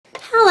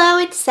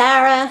it's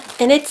Sarah,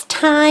 and it's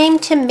time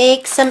to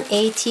make some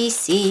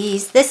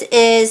ATCs. This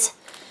is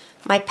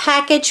my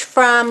package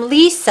from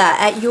Lisa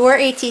at your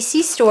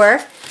ATC store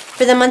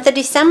for the month of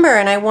December,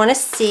 and I want to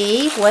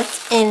see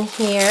what's in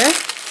here.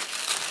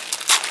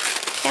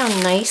 Look how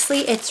nicely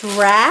it's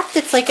wrapped.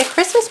 It's like a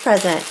Christmas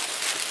present.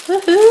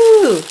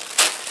 Woohoo!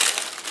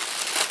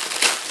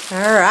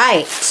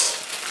 Alright,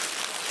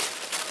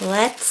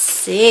 let's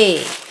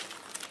see.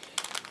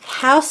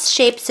 House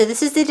shape. So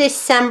this is the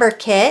December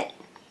kit.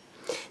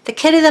 The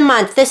kit of the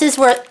month. This is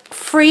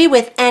free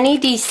with any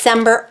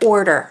December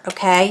order.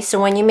 Okay,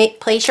 so when you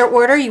place your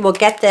order, you will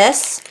get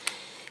this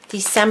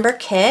December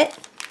kit.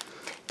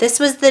 This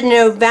was the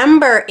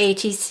November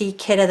ATC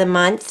kit of the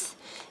month,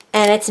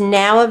 and it's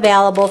now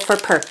available for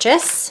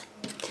purchase.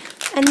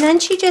 And then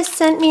she just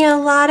sent me a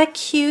lot of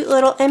cute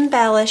little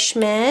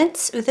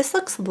embellishments. Ooh, this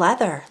looks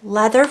leather.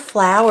 Leather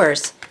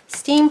flowers.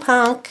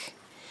 Steampunk.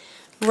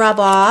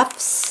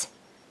 Rub-offs.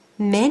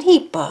 Mini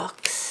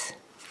books.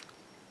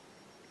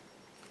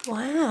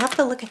 Wow, I'll have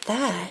to look at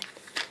that.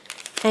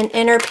 And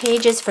inner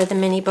pages for the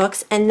mini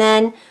books. And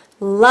then,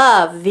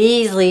 love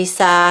these,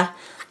 Lisa.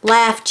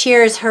 Laugh,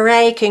 cheers,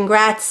 hooray,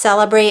 congrats,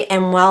 celebrate,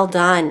 and well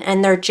done.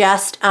 And they're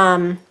just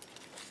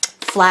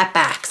flat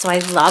back, so I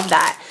love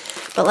that.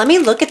 But let me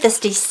look at this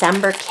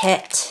December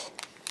kit.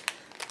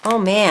 Oh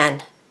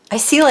man, I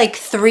see like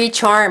 3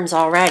 charms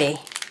already.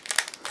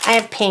 I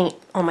have paint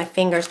on my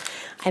fingers.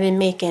 I've been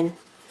making,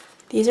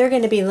 these are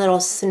going to be little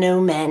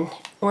snowmen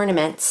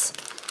ornaments.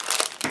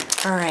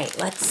 All right,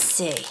 let's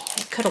see.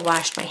 I could have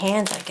washed my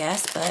hands, I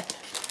guess, but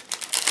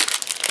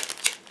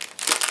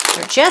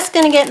they're just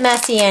going to get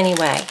messy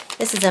anyway.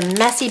 This is a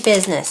messy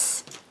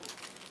business.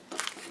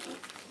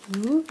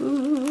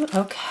 Ooh,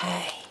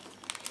 okay.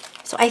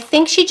 So I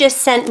think she just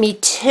sent me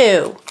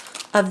 2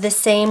 of the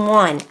same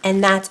one,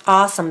 and that's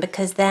awesome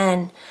because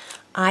then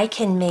I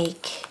can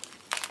make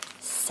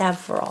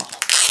several.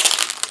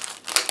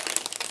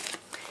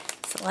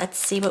 So let's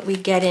see what we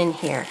get in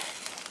here.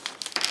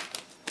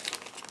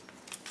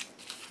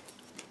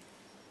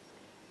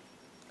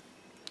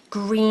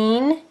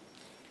 Green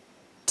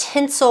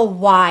tinsel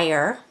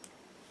wire.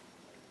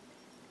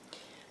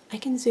 I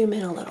can zoom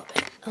in a little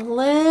bit. A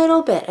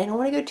little bit. I don't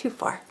want to go too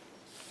far.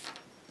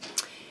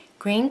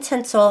 Green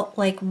tinsel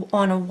like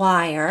on a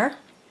wire,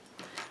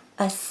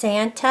 a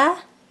Santa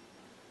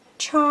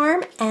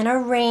charm, and a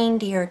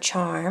reindeer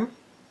charm.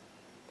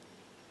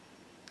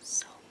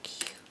 So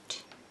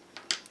cute.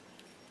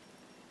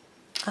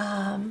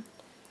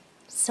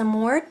 Some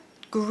more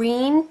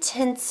green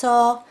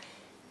tinsel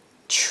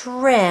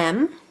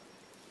trim.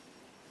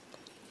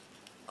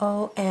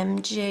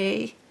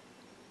 OMG.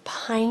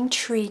 Pine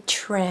tree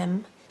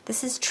trim.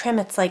 This is trim,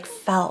 it's like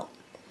felt.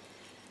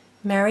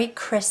 Merry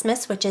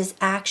Christmas, which is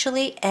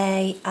actually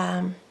a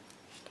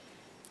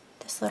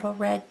this little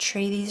red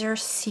tree. These are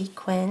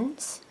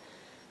sequins.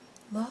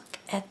 Look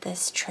at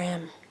this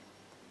trim.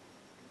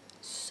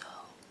 So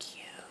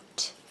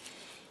cute.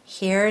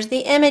 Here's the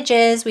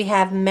images. We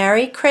have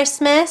Merry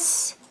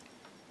Christmas,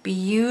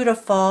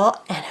 beautiful,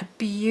 and a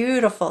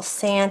beautiful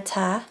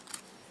Santa.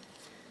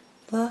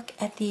 Look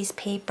at these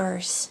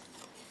papers.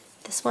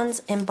 This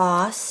one's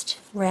embossed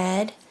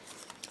red,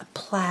 a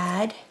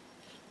plaid,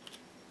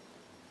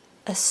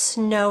 a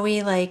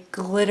snowy, like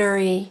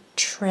glittery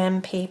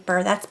trim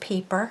paper. That's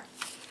paper.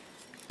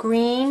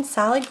 Green,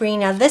 solid green.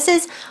 Now this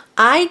is,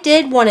 I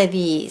did one of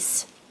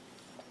these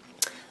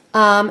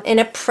from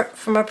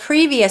a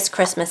previous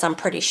Christmas, I'm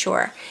pretty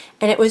sure.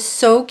 And it was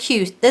so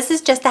cute. This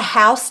is just a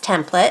house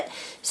template.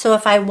 So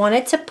if I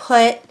wanted to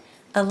put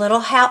a little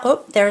house,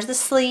 oh, there's the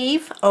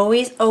sleeve.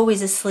 Always,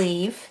 always a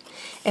sleeve.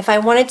 If I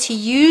wanted to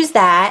use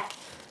that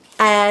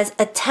as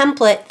a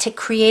template to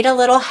create a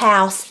little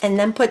house and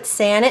then put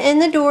Santa in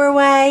the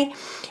doorway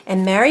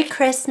and Merry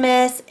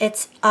Christmas,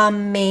 it's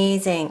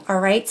amazing. All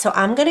right, so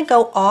I'm gonna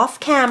go off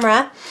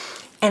camera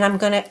and I'm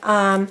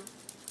gonna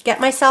get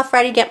myself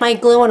ready, get my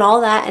glue and all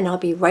that, and I'll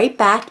be right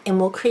back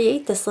and we'll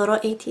create this little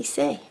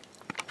ATC.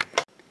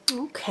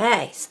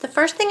 Okay, so the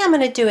first thing I'm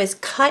gonna do is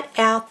cut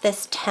out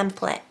this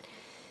template.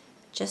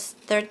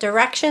 Just, there are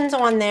directions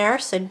on there,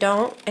 so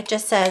don't, it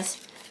just says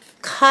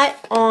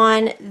cut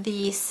on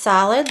the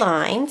solid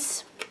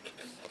lines,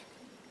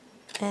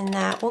 and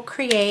that will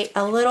create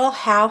a little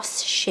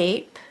house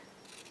shape.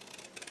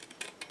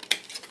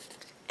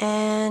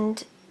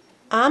 And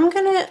I'm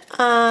gonna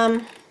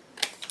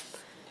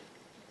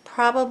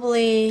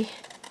probably,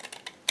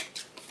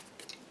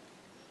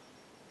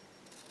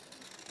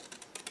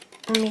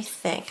 let me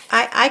think,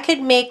 I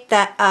could make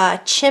the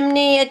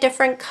chimney a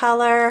different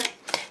color,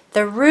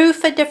 the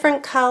roof a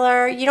different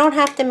color. You don't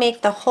have to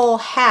make the whole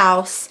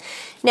house.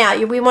 Now,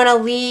 we want to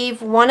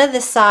leave one of the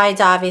sides,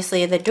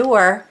 obviously, of the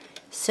door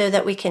so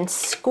that we can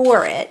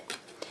score it.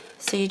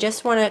 So you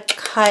just want to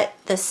cut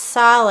the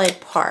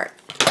solid part.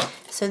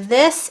 So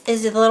this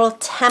is a little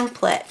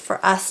template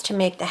for us to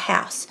make the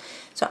house.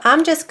 So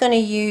I'm just going to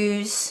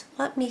use,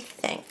 let me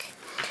think.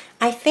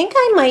 I think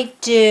I might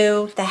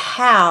do the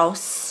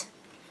house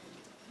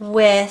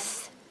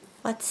with,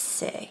 let's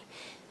see.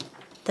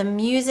 The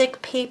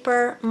music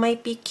paper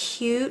might be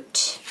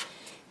cute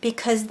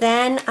because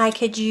then I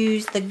could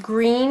use the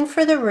green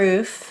for the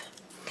roof,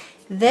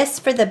 this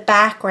for the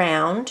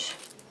background,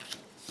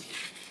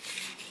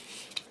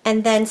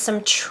 and then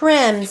some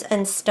trims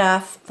and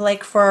stuff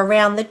like for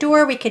around the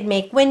door. We could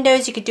make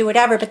windows, you could do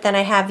whatever, but then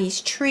I have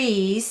these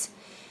trees.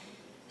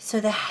 So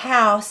the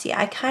house, yeah,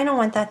 I kind of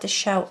want that to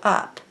show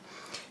up.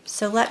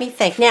 So let me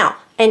think. Now,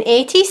 an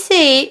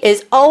ATC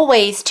is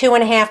always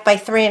 2.5 by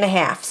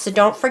 3.5, so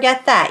don't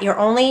forget that. You're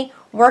only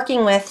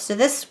working with, so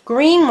this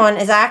green one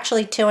is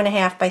actually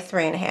 2.5 by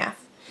 3.5.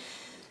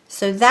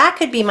 So that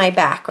could be my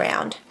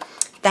background.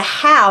 The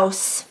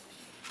house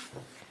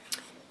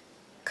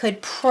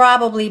could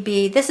probably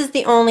be, this is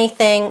the only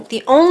thing,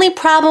 the only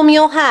problem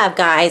you'll have,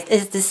 guys,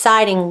 is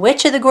deciding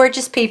which of the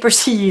gorgeous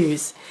papers to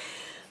use.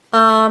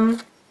 I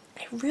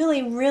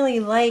really, really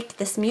like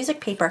this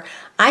music paper.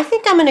 I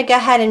think I'm going to go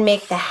ahead and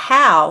make the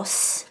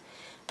house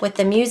with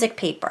the music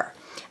paper.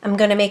 I'm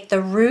going to make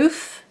the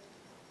roof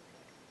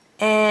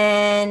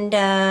and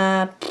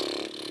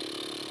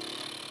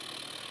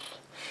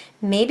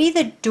maybe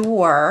the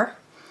door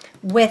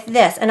with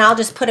this, and I'll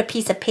just put a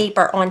piece of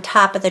paper on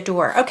top of the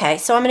door. Okay,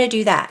 so I'm going to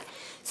do that.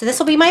 So this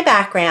will be my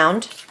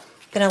background.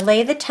 I'm going to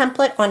lay the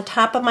template on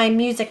top of my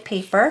music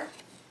paper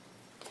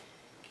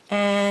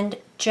and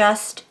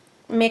just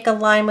make a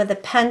line with a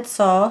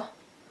pencil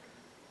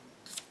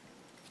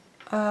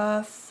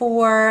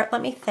for,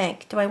 let me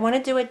think, do I want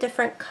to do a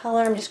different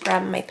color? I'm just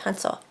grabbing my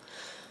pencil.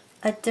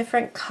 A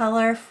different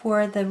color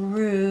for the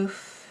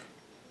roof.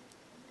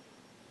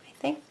 I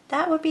think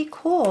that would be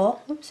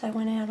cool. Oops, I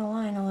went out of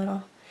line a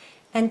little.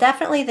 And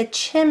definitely the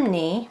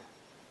chimney.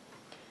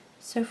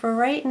 So for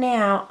right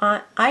now,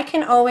 I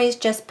can always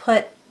just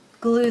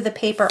glue the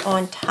paper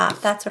on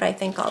top. That's what I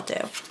think I'll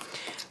do.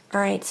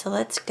 All right, so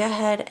let's go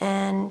ahead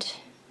and,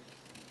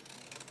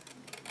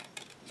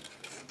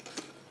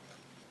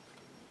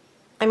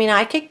 I mean,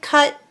 I could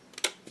cut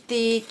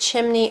the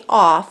chimney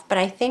off, but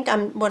I think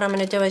what I'm going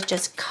to do is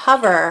just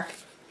cover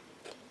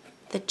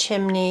the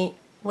chimney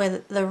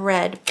with the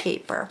red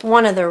paper.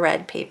 One of the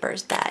red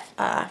papers that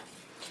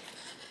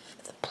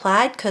the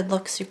plaid could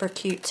look super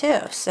cute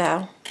too.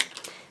 So,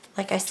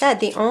 like I said,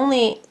 the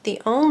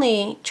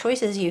only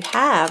choices you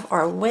have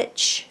are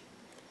which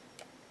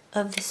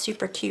of the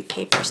super cute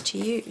papers to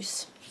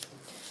use.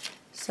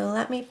 So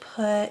let me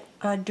put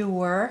a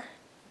door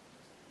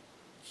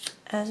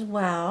as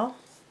well.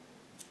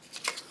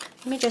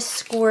 Let me just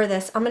score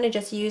this. I'm going to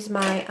just use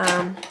my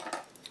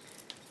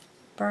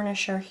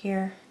burnisher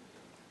here.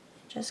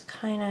 Just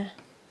kind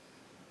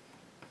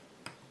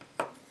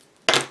of,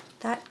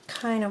 that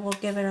kind of will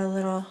give it a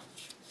little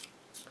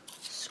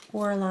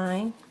score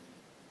line,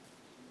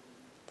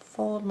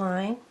 fold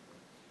line.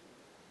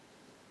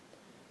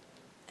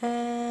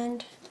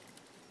 And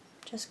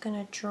just going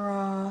to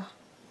draw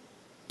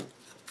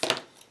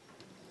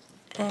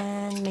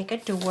and make a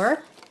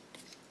door.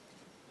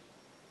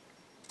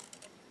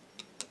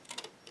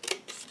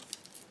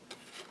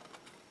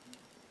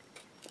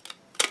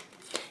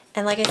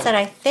 And like I said,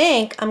 I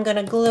think I'm going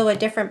to glue a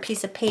different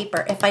piece of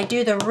paper. If I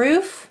do the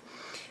roof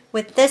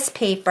with this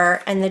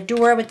paper and the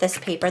door with this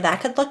paper,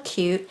 that could look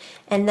cute.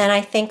 And then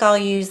I think I'll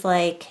use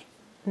like,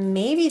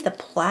 maybe the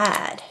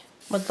plaid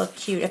would look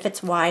cute if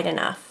it's wide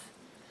enough.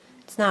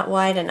 It's not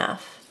wide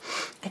enough.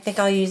 I think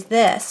I'll use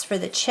this for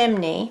the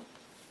chimney.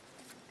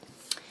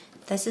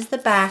 This is the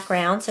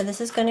background, so this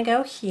is going to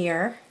go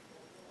here.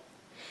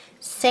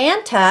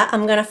 Santa,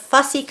 I'm going to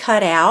fussy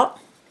cut out.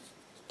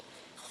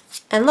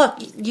 And look,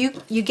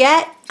 you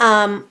get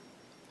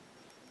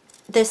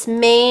this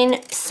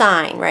main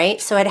sign, right?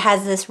 So it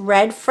has this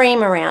red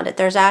frame around it.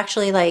 There's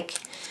actually like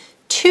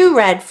 2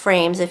 red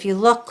frames. If you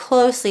look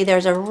closely,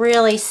 there's a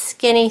really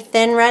skinny,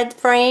 thin red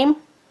frame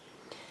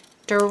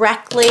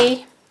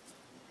directly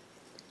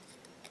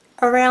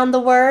around the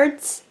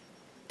words.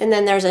 And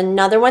then there's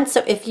another one.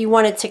 So if you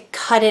wanted to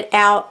cut it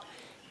out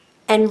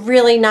and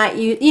really not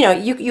use,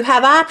 you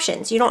have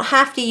options. You don't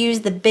have to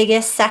use the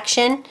biggest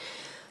section,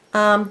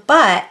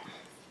 but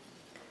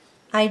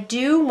I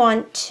do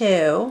want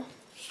to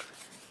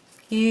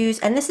use,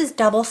 and this is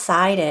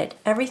double-sided.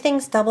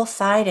 Everything's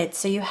double-sided,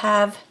 so you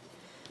have,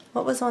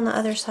 what was on the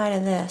other side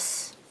of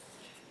this?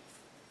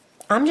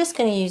 I'm just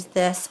going to use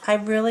this. I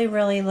really,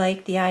 really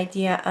like the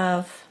idea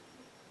of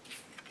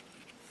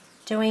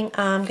doing,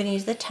 I'm going to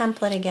use the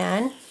template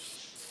again,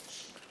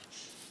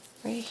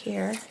 right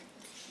here,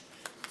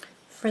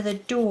 for the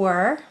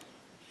door.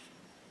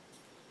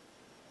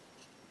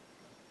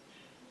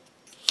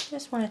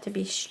 Just want it to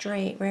be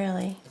straight,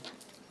 really.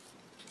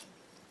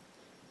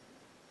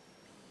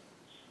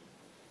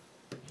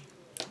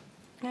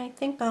 I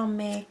think I'll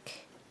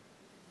make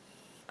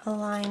a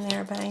line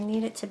there, but I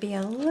need it to be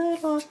a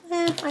little,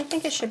 I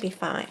think it should be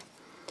fine.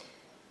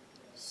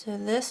 So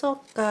this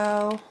will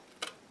go,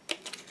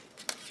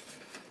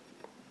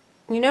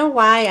 you know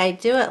why I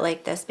do it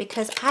like this?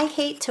 Because I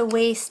hate to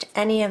waste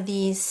any of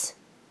these.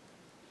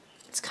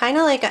 It's kind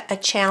of like a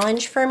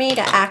challenge for me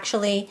to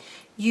actually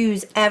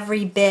use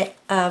every bit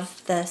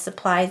of the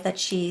supplies that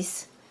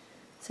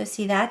so So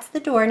see, that's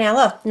the door. Now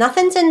look,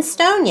 nothing's in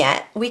stone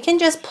yet. We can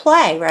just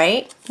play,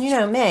 right? You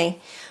know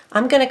me.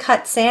 I'm going to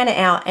cut Santa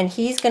out, and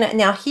he's going to,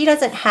 now he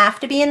doesn't have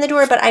to be in the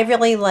door, but I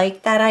really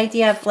like that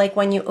idea of like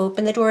when you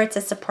open the door, it's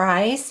a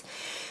surprise.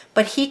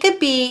 But he could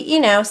be,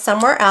 you know,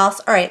 somewhere else.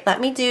 All right, let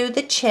me do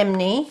the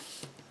chimney.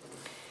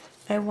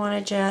 I want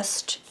to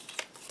just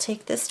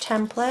take this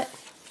template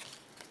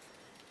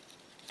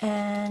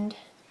and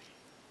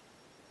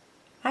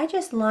I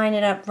just line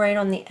it up right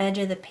on the edge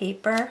of the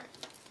paper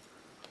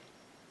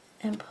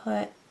and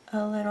put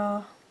a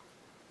little,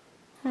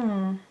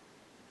 I'm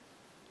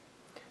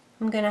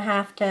going to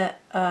have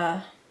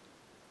to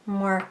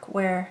mark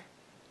where,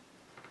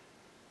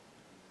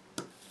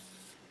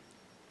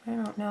 I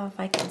don't know if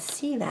I can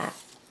see that.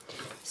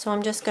 So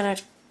I'm just going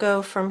to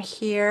go from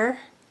here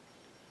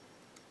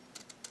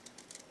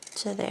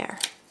to there.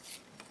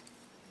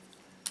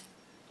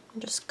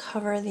 Just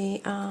cover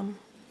the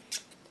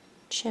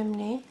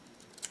chimney.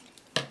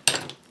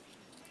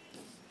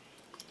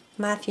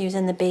 Matthew's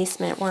in the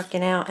basement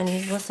working out and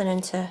he's listening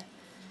to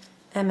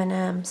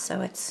M&M, so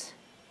it's,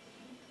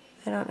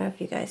 I don't know if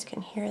you guys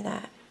can hear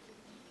that.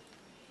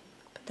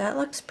 But that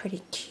looks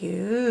pretty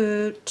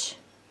cute.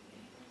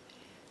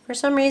 For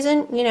some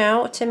reason, you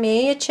know, to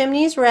me a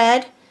chimney's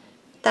red.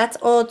 That's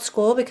old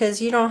school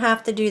because you don't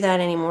have to do that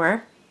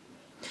anymore.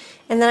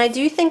 And then I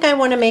do think I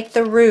want to make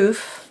the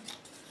roof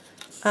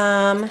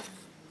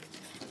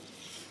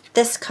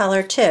this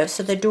color too,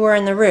 so the door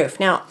and the roof.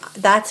 Now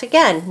that's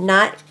again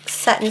not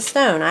set in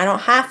stone. I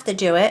don't have to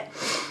do it.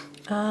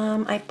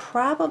 I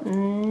probably,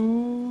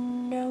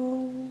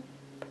 no,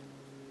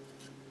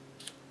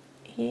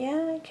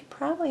 yeah, I could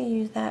probably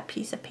use that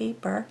piece of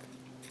paper.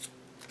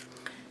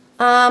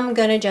 I'm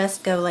gonna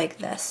just go like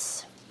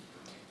this.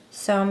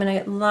 So I'm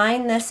gonna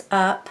line this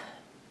up.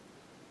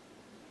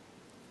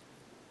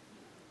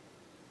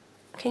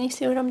 Can you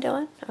see what I'm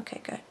doing? Okay,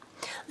 good.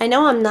 I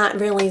know I'm not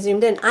really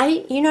zoomed in.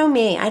 You know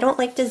me, I don't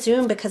like to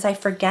zoom because I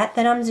forget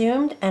that I'm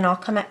zoomed, and I'll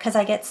come out because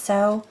I get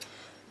so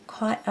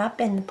caught up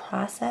in the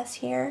process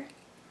here,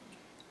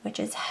 which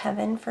is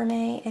heaven for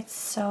me. It's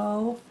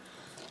so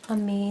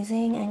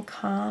amazing and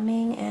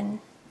calming, and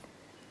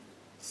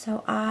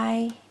so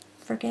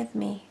forgive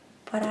me,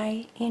 but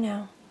you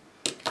know,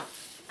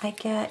 I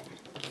get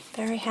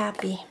very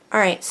happy. All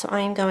right, so I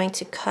am going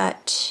to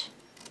cut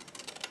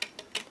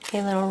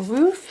a little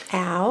roof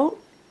out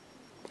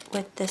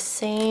with the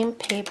same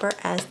paper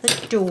as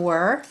the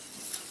door.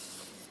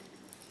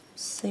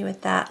 See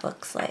what that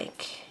looks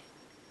like.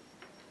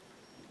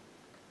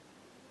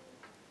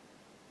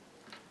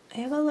 I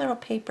have a little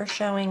paper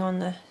showing on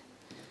the,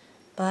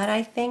 but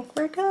I think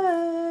we're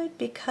good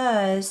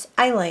because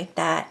I like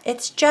that.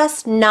 It's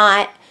just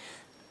not,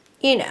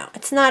 you know,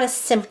 it's not a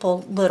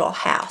simple little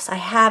house. I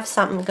have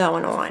something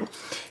going on.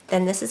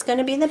 Then this is going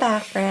to be the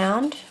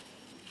background.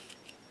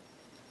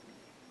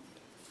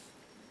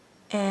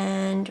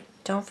 And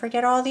don't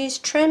forget all these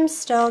trims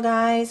still,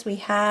 guys. We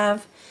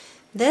have,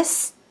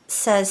 this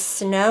says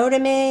snow to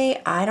me.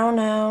 I don't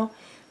know,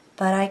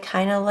 but I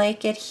kind of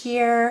like it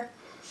here.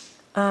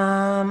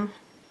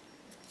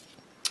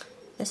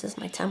 This is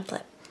my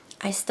template.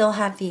 I still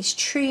have these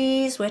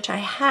trees, which I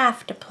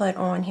have to put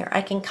on here.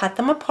 I can cut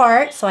them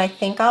apart, so I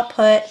think I'll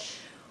put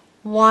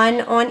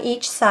one on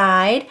each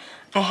side.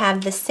 I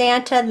have the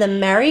Santa, the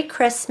Merry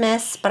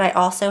Christmas, but I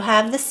also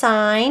have the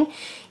sign.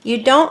 You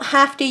don't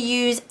have to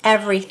use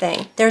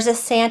everything. There's a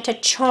Santa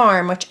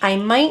charm, which I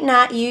might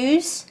not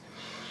use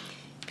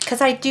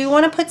because I do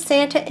want to put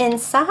Santa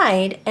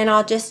inside, and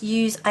I'll just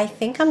use, I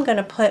think I'm going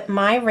to put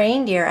my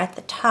reindeer at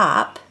the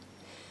top.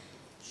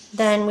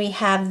 Then we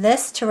have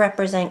this to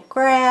represent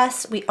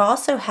grass. We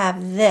also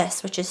have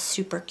this, which is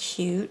super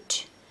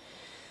cute.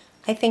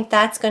 I think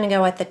that's going to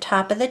go at the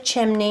top of the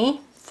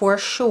chimney for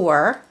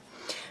sure.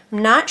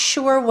 I'm not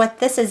sure what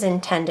this is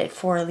intended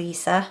for,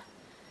 Lisa.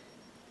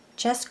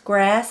 Just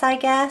grass, I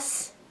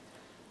guess.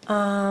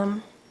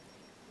 All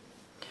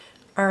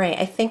right,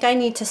 I think I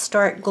need to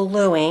start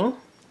gluing.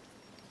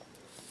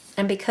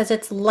 And because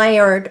it's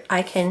layered,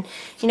 I can,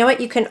 you know what,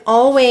 you can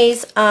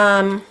always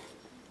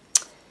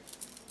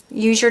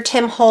use your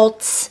Tim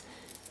Holtz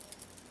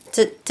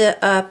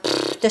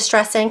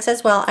distress inks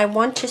as well. I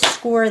want to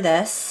score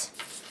this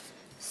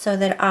so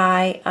that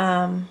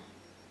I'm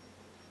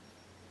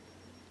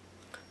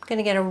going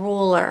to get a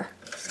ruler.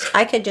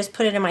 I could just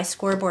put it in my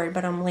scoreboard,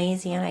 but I'm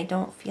lazy and I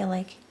don't feel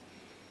like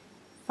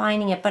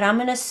finding it. But I'm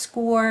going to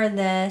score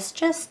this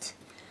just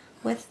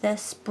with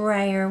this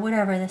sprayer,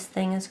 whatever this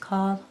thing is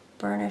called,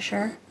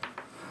 burnisher.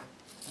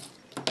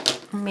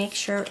 Make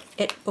sure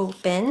it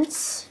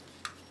opens.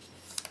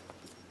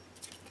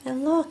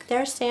 And look,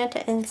 there's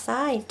Santa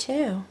inside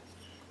too.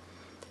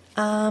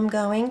 I'm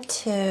going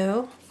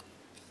to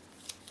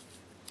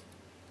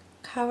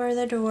cover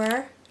the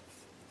door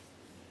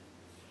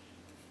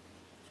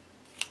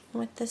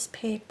with this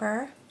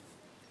paper.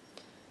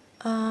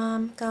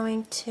 I'm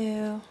going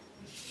to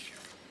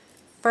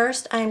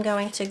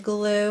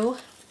glue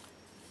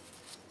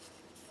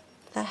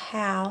the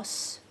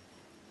house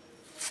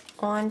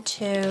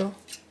onto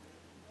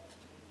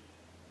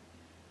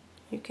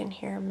You can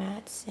hear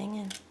Matt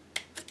singing.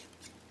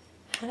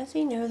 How does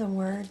he know the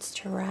words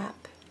to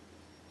rap?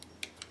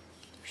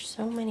 There's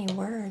so many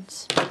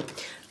words.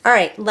 All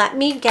right, let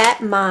me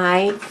get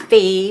my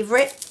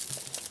favorite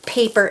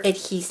paper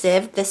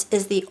adhesive. This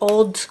is the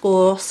old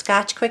school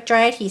Scotch Quick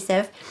Dry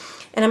adhesive.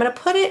 And I'm going to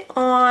put it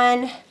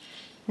on,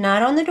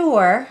 not on the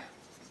door,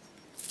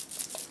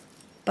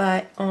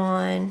 but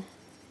on,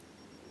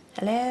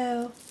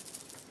 hello?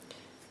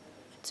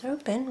 It's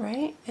open,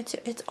 right?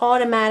 It's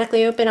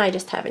automatically open. I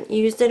just haven't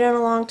used it in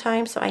a long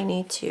time, so I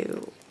need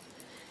to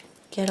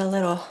get a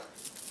little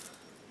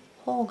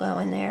hole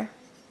going there.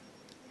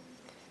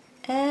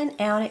 And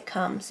out it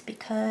comes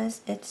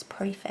because it's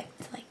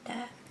perfect like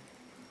that.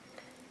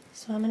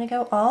 So I'm going to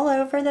go all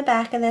over the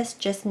back of this,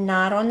 just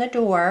not on the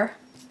door.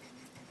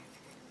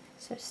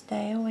 So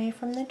stay away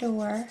from the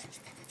door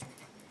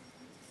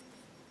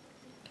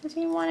because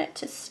you want it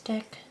to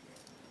stick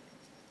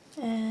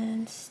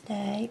and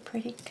stay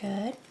pretty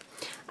good.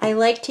 I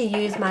like to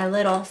use my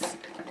little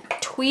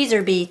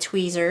tweezer bee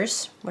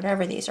tweezers,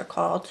 whatever these are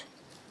called.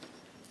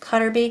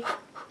 Cutter bee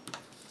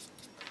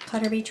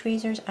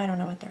tweezers, I don't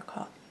know what they're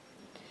called.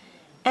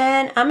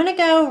 And I'm going to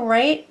go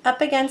right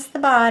up against the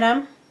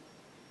bottom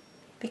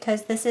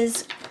because this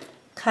is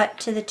cut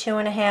to the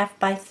 2.5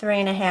 by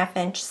 3.5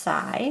 inch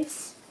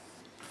size.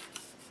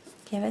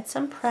 Give it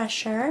some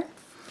pressure.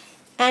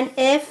 And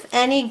if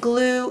any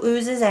glue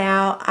oozes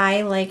out,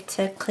 I like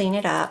to clean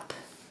it up.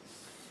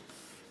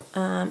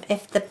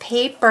 If the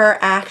paper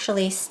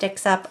actually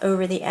sticks up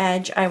over the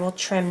edge, I will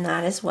trim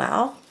that as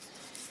well.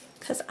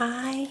 Because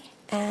I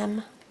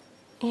am,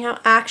 you know,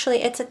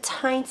 actually it's a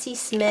tiny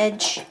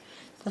smidge.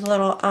 The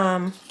little,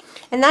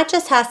 and that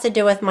just has to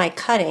do with my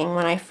cutting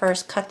when I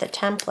first cut the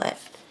template.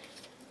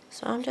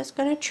 So I'm just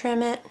going to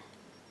trim it.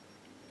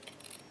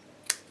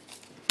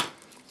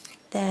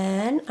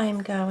 Then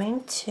I'm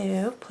going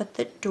to put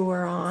the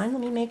door on.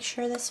 Let me make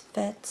sure this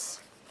fits.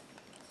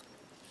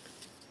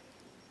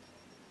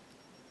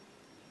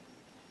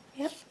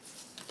 Yep,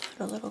 put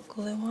a little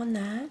glue on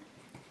that.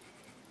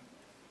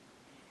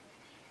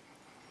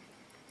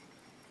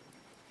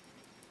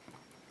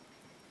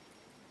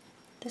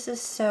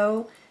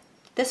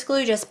 This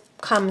glue just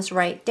comes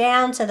right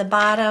down to the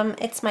bottom.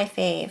 It's my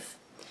fave,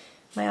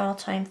 my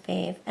all-time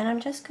fave. And I'm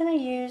just going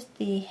to use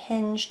the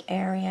hinged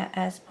area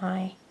as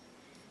my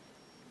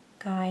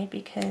guide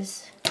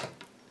because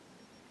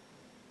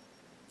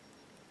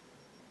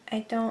I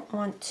don't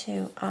want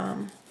to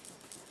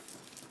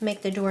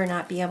make the door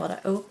not be able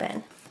to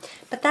open.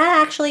 But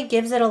that actually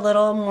gives it a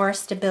little more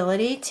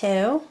stability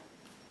too.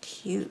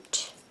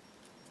 Cute.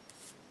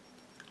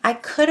 I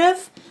could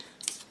have,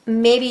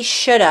 maybe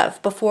should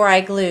have, before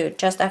I glued,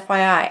 just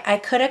FYI. I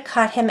could have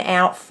cut him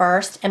out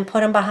first and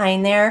put him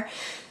behind there,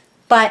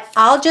 but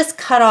I'll just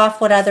cut off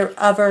what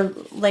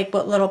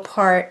what little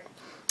part.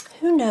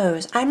 Who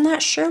knows? I'm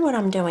not sure what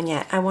I'm doing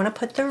yet. I want to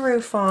put the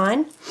roof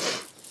on.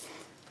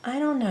 I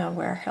don't know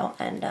where he'll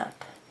end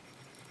up.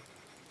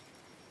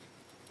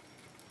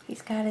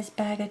 He's got his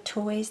bag of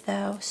toys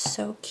though.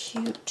 So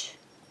cute.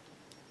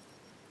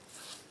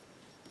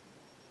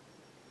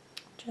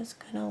 Just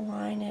gonna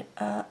line it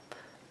up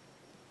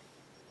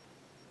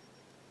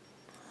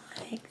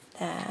like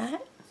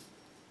that.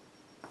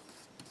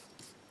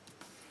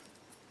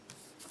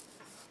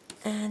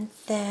 And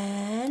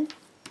then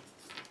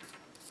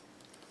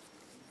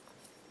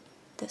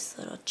this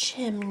little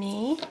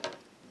chimney.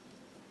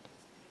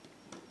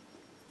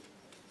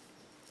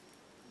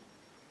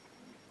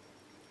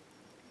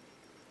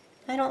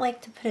 I don't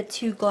like to put it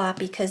too gloppy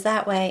because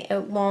that way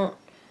it won't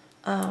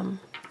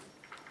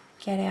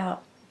get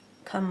out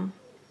come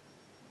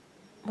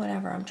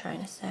whatever I'm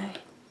trying to say.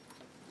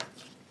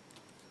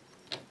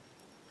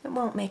 It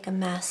won't make a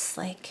mess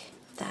like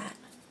that.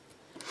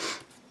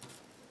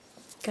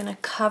 Gonna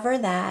cover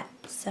that,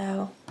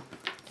 so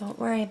don't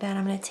worry about it.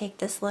 I'm gonna take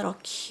this little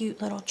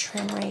cute little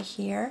trim right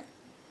here.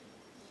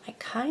 I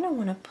kind of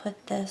want to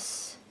put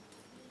this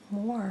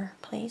more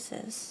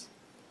places.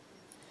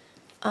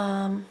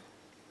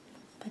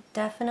 But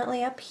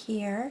definitely up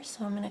here,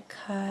 so I'm gonna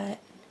cut,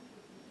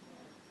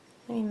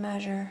 let me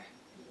measure,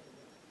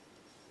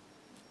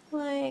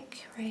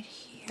 like right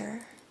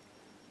here.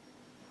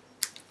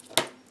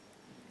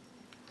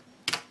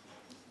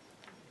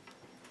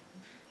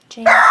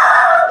 James.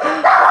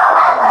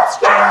 That's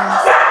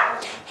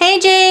James. Hey,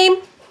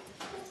 James.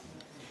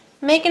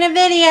 Making a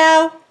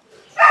video.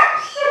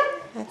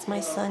 That's my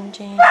son,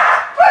 James.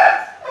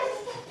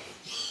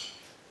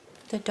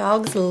 The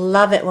dogs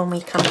love it when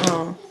we come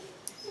home.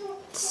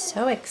 It's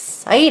so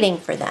exciting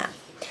for them.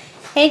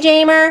 Hey,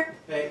 Jamer.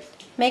 Hey.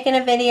 Making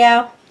a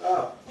video.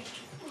 Oh,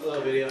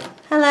 hello, video.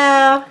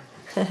 Hello.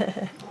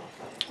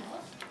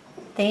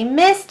 They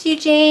missed you,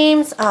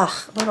 James. Ugh,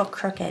 a little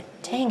crooked.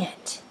 Dang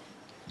it.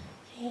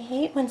 I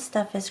hate when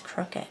stuff is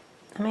crooked.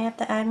 I may have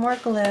to add more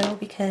glue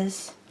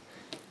because,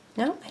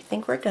 no, I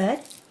think we're good.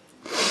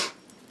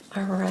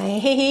 All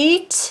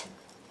right.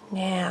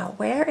 Now,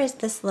 where is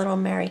this little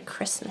Merry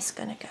Christmas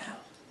gonna go?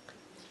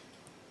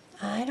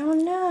 I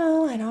don't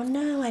know.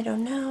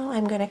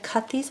 I'm gonna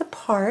cut these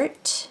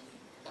apart.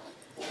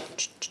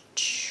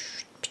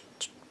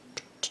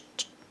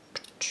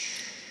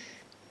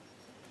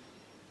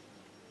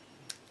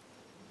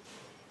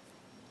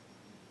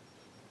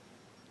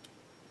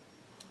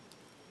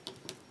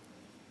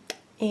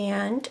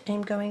 And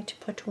I'm going to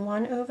put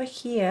one over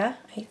here,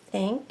 I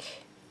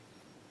think,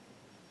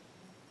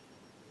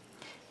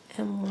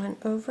 and one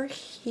over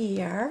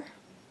here.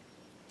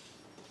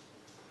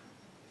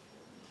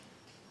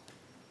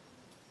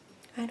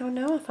 I don't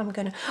know if I'm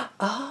gonna,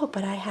 oh,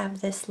 but I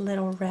have this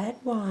little red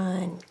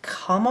one.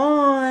 Come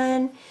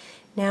on.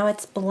 Now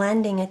it's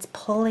blending, it's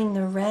pulling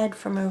the red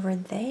from over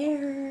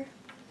there.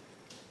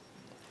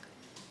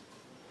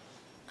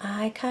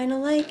 I kind of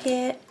like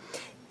it.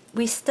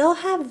 We still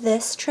have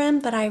this trim,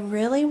 but I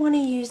really want to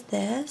use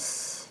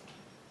this.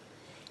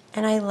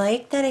 And I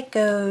like that it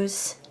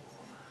goes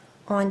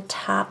on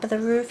top of the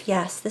roof.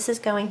 Yes, this is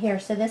going here.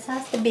 So this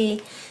has to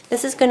be,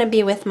 this is going to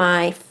be with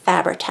my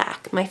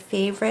Fabri-Tac, my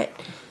favorite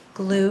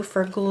glue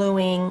for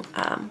gluing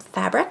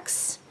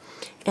fabrics.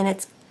 And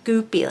it's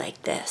goopy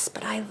like this,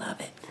 but I love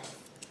it.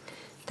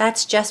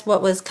 That's just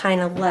what was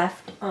kind of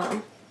left.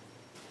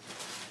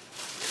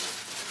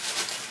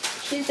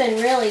 She's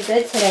been really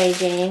good today,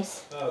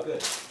 James. Oh,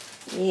 good.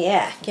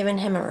 Yeah, giving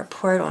him a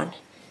report on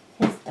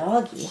his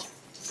doggy.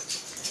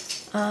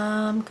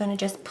 I'm going to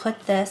just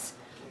put this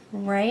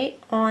right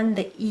on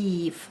the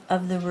eave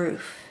of the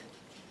roof.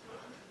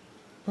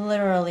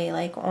 Literally,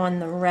 like on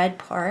the red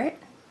part.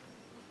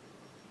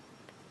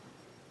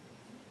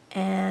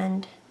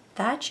 And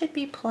that should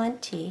be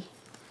plenty.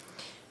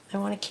 I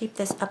want to keep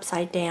this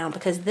upside down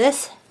because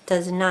this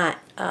does not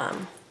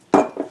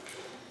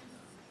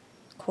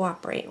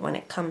cooperate when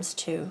it comes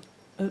to,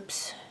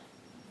 oops,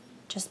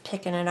 just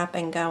picking it up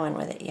and going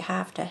with it. You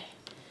have to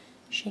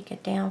shake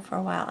it down for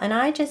a while. And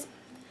I just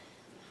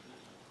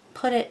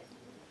put it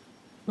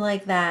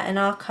like that, and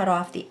I'll cut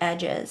off the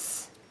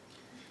edges.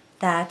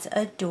 That's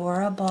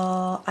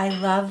adorable. I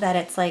love that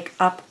it's like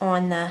up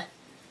on the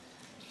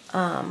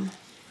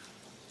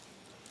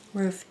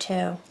roof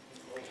too.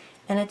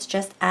 And it's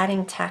just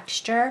adding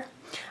texture.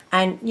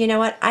 And you know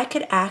what? I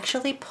could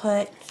actually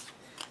put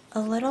a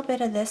little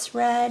bit of this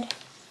red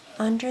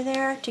under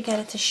there to get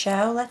it to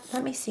show.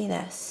 Let me see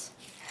this.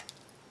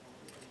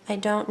 I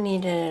don't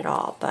need it at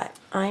all, but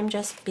I'm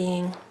just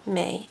being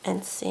me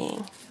and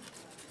seeing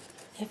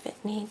if it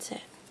needs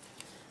it.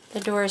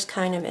 The door is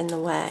kind of in the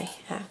way,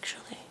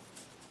 actually.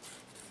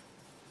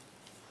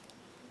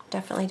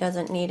 Definitely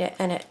doesn't need it,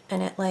 and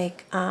it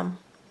like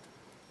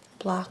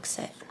blocks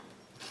it.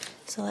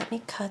 So let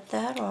me cut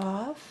that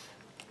off.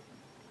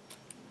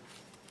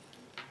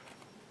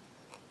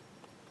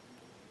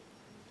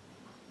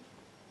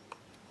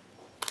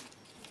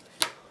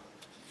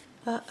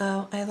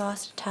 Uh-oh, I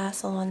lost a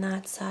tassel on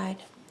that side.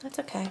 That's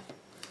okay.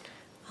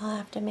 I'll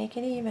have to make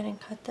it even and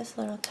cut this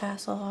little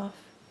tassel off.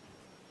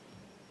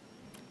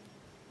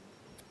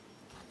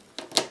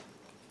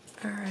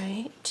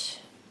 Alright.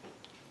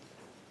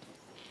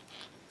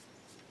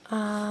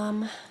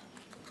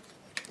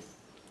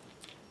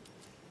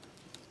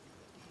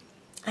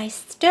 I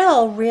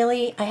still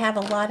really, I have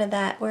a lot of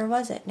that. Where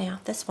was it now?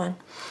 This one.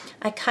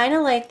 I kind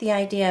of like the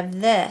idea of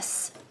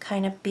this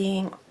kind of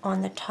being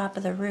on the top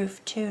of the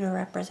roof too to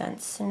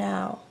represent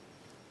snow.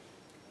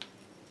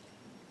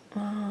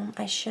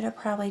 I should have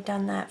probably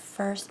done that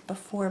first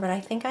before, but I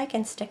think I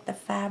can stick the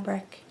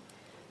fabric,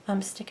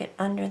 stick it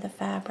under the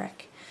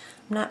fabric.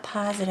 I'm not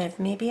positive.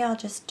 Maybe I'll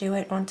just do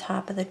it on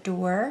top of the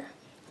door.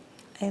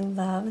 I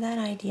love that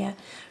idea.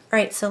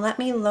 Alright, so let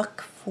me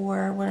look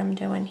for what I'm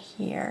doing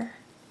here.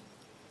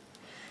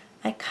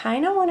 I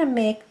kind of want to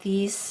make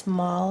these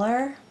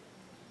smaller.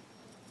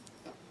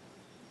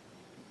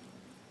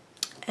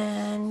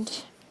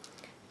 And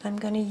I'm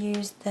going to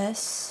use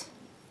this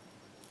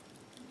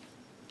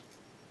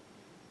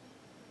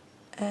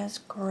as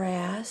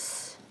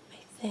grass,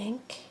 I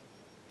think.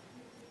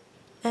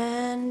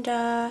 And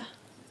yeah,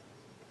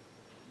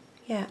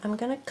 I'm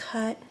going to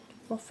cut,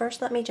 well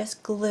first let me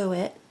just glue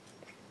it.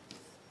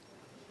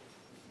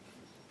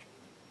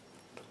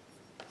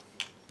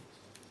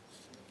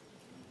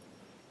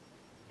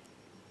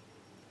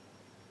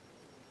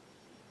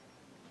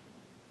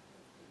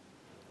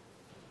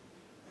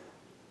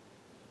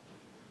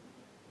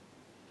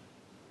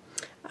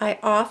 I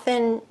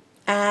often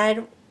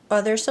add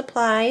other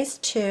supplies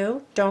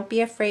too. Don't be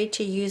afraid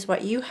to use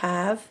what you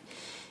have.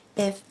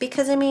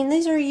 Because I mean,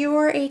 these are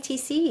your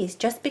ATCs.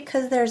 Just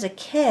because there's a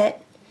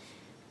kit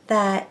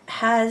that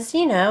has,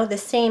 you know, the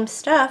same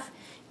stuff,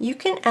 you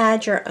can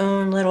add your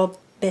own little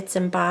bits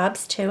and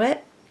bobs to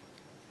it.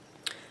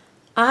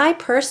 I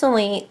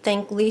personally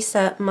think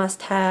Lisa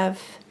must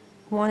have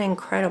one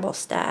incredible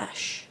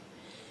stash.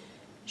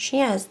 She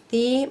has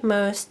the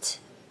most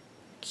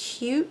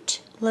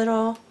cute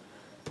little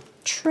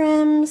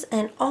trims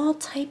and all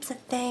types of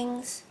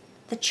things.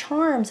 The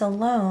charms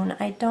alone,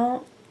 I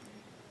don't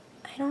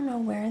know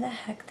where the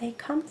heck they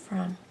come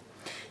from.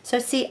 So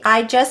see,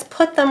 I just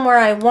put them where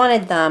I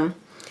wanted them,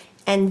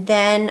 and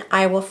then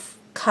I will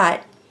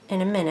cut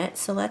in a minute.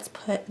 So let's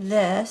put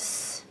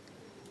this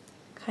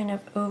kind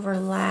of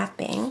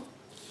overlapping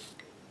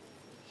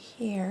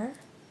here.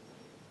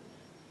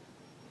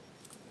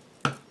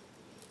 I'm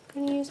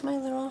going to use my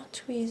little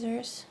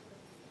tweezers.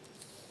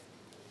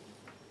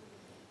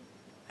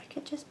 I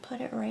could just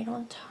put it right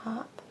on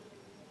top.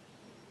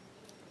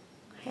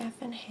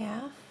 half and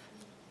half.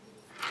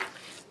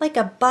 Like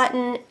a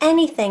button,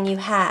 anything you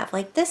have.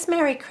 Like this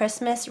Merry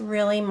Christmas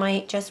really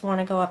might just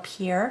want to go up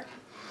here.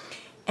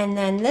 And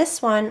then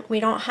this one we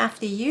don't have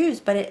to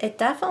use, but it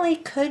definitely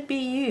could be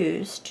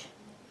used.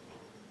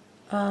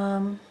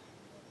 You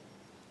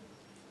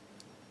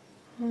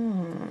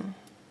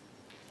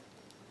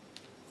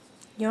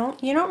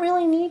don't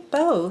really need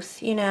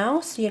both, you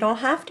know, so you don't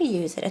have to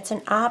use it. It's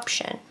an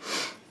option.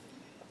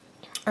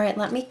 All right,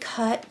 let me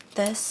cut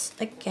this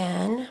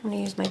again. I'm going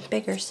to use my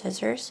bigger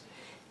scissors.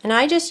 And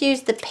I just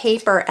use the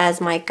paper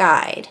as my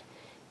guide.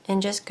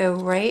 And just go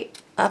right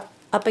up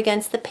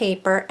against the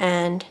paper,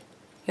 and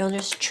you'll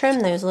just trim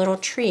those little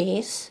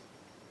trees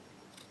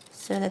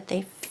so that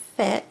they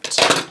fit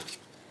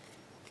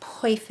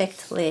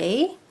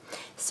perfectly.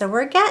 So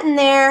we're getting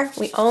there.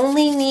 We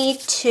only need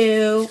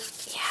to,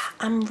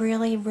 I'm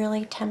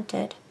really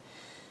tempted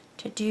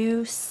to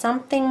do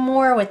something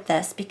more with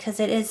this because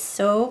it is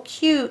so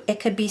cute. It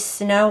could be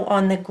snow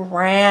on the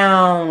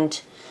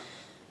ground.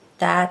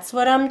 That's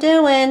what I'm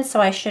doing, so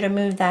I should have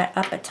moved that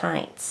up a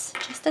tints.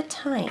 Just a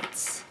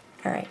tints.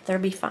 All right, they'll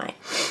be fine.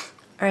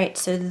 All right,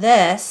 so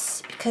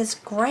this, because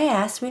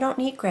grass, we don't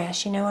need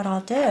grass. You know what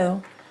I'll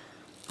do?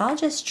 I'll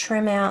just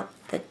trim out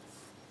the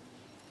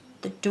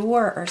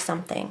door or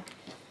something.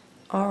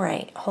 All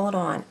right, hold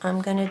on.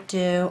 I'm going to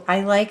do,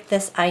 I like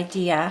this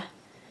idea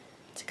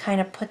to kind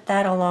of put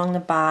that along the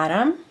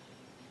bottom.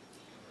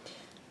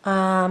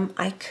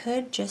 I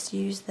could just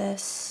use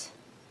this.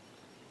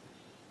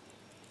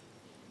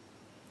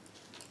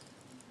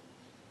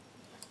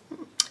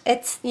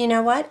 It's, you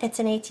know what? It's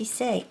an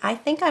ATC. I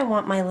think I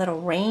want my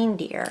little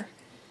reindeer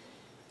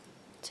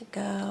to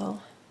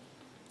go.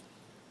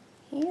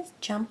 He is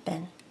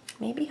jumping.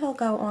 Maybe he'll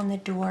go on the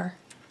door.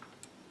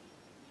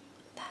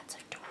 That's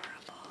adorable.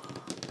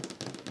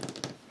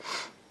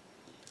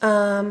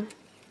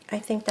 I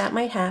think that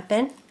might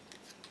happen.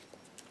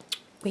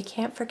 We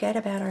can't forget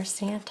about our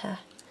Santa.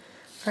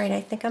 All right,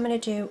 I think I'm going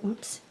to do,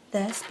 oops,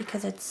 this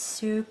because it's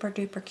super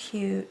duper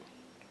cute.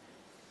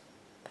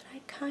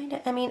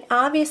 I mean,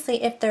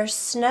 obviously if there's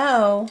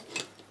snow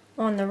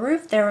on the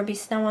roof, there would be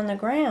snow on the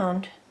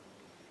ground.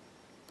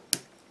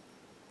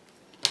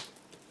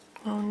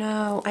 Oh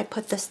no, I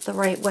put this the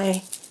right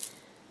way.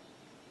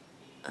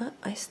 Oh,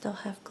 I still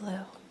have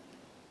glue.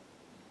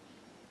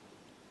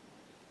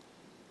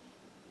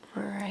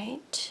 All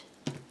right.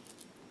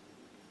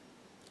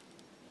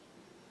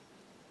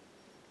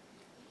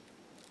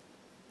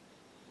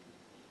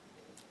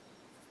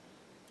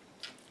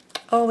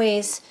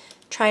 Always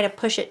try to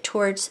push it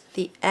towards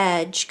the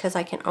edge because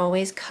I can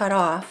always cut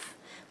off,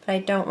 but I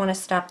don't want to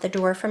stop the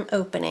door from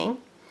opening.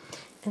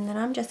 And then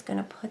I'm just going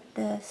to put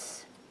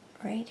this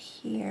right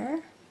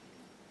here.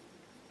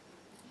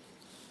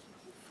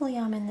 Hopefully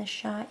I'm in the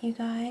shot, you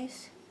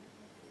guys.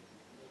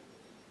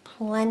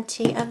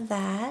 Plenty of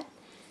that.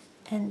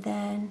 And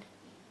then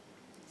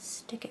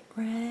stick it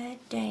right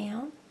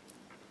down.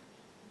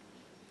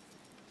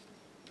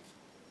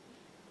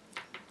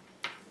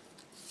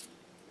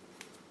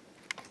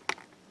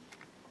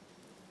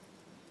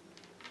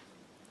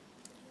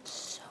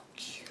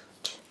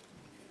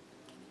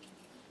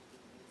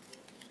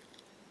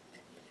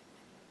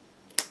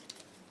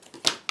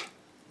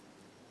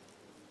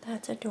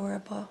 That's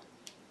adorable.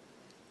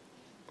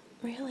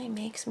 Really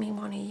makes me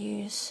want to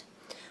use,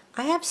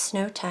 I have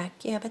snow tack,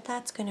 yeah, but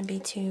that's going to be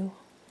too,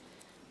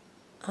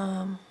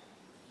 I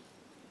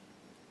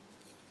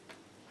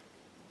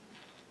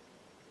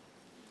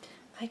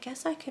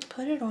guess I could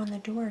put it on the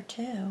door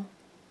too.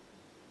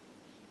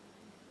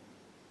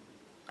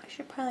 I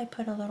should probably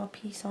put a little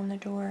piece on the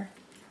door.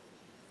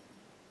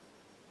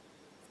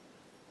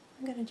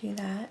 I'm going to do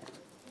that.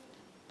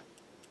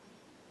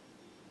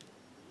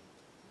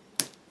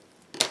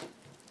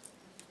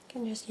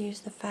 Can just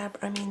use the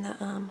fabric,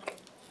 the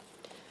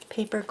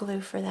paper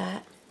glue for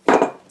that.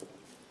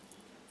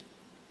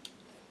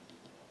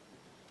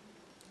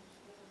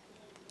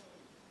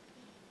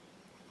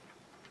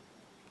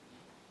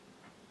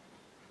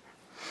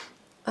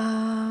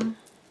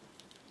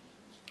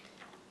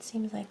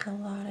 Seems like a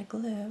lot of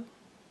glue.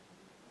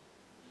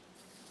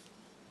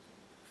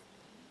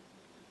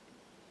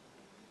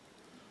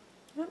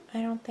 Oh,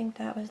 I don't think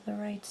that was the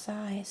right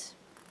size.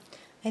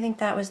 I think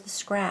that was the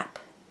scrap.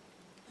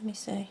 Let me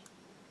see.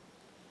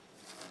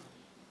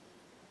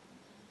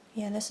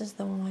 Yeah, this is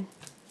the one.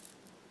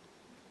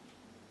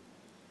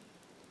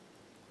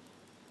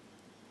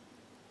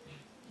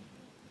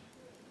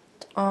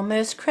 It's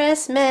almost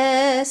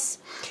Christmas.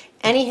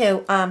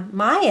 Anywho,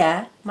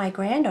 Maya, my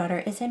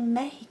granddaughter, is in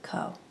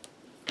Mexico.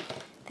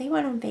 They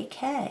went on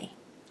vacay.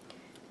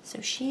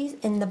 So she's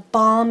in the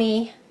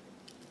balmy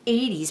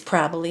 80s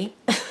probably.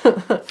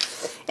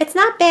 It's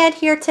not bad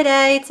here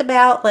today. It's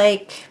about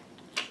like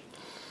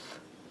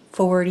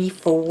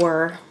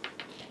 44.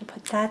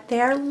 Put that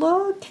there.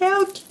 Look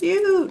how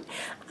cute.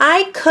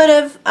 I could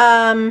have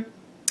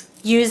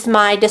used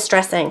my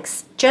distress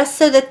inks just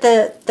so that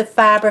the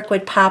fabric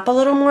would pop a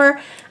little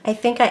more. I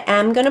think I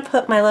am going to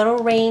put my little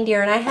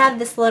reindeer, and I have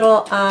this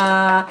little,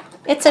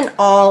 it's an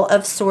awl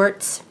of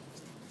sorts.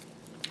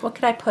 what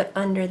could I put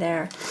under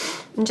there?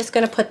 I'm just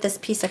going to put this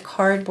piece of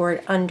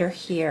cardboard under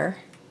here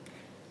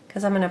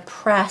because I'm going to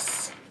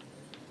press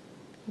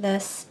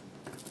this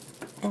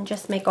and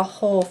just make a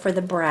hole for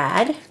the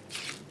brad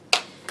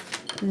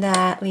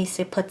that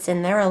Lisa puts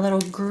in there, a little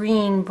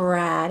green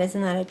brad.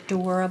 Isn't that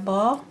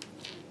adorable?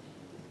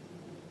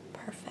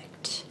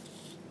 Perfect.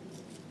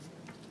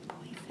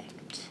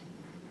 Perfect.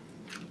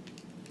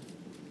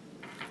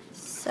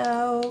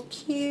 So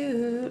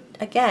cute.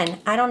 Again,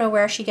 I don't know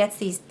where she gets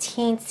these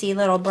teensy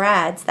little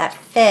brads that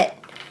fit,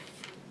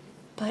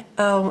 but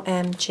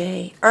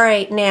OMG. All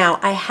right, now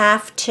I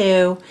have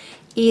to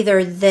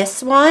either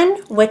this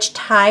one, which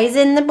ties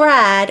in the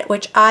brad,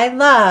 which I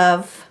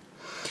love,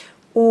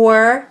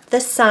 or the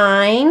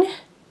sign,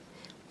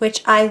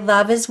 which I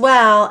love as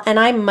well, and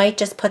I might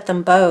just put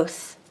them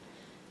both.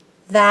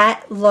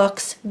 That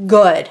looks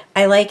good.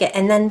 I like it.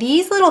 And then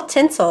these little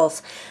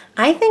tinsels,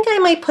 I think I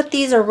might put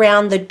these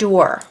around the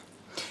door.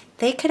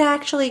 They could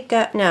actually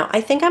go, no,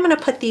 I think I'm going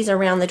to put these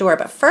around the door,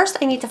 but first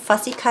I need to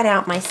fussy cut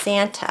out my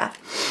Santa.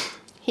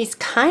 He's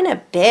kind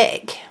of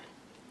big.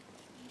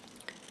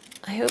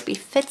 I hope he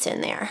fits in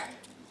there.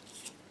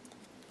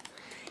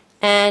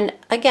 And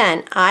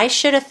again, I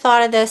should have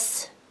thought of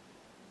this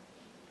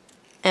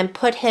and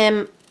put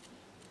him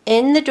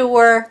in the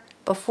door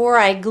before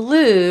I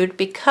glued,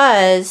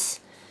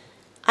 because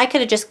I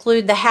could have just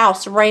glued the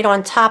house right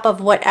on top of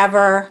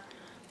whatever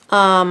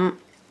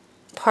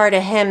part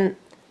of him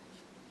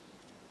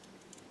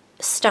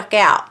stuck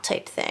out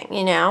type thing,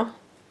 you know.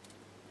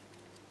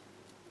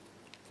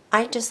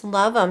 I just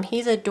love him.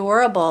 He's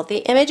adorable.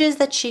 The images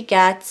that she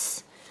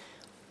gets,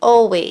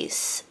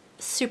 always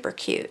super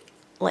cute.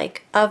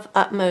 Like of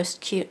utmost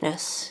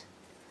cuteness.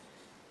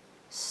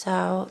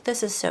 So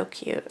this is so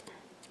cute.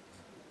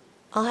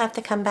 I'll have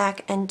to come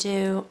back and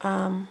do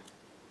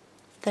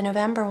the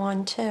November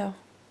one too,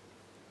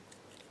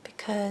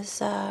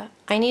 because I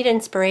need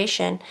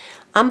inspiration.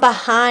 I'm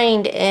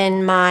behind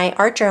in my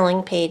art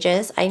journaling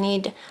pages.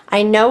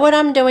 I know what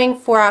I'm doing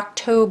for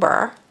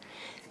October,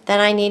 then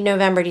I need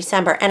November,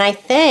 December, and I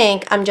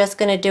think I'm just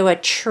going to do a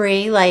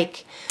tree,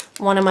 like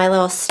one of my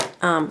little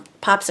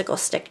popsicle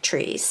stick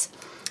trees,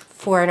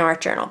 for an art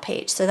journal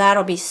page. So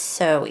that'll be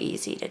so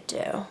easy to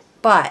do.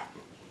 But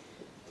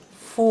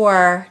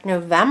for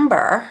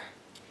November,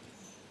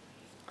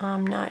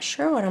 I'm not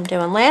sure what I'm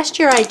doing. Last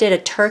year I did a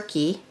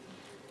turkey.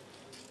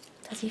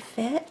 Does he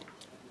fit?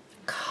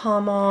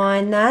 Come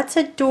on, that's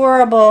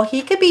adorable.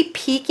 He could be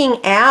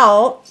peeking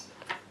out.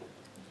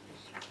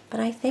 But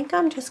I think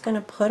I'm just going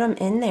to put him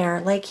in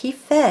there. Like, he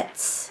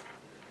fits.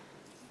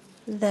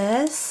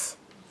 This.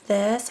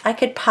 I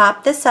could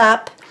pop this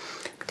up.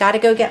 Got to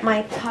go get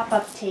my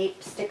pop-up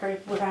tape, sticker,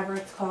 whatever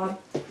it's called.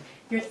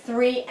 Your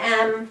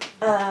 3M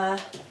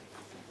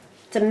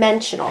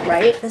dimensional,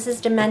 right? This is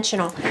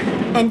dimensional.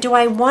 And do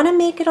I want to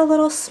make it a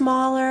little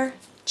smaller?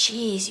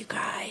 Jeez, you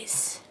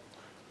guys.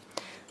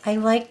 I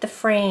like the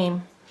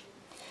frame.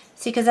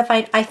 See, because if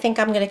I think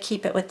I'm going to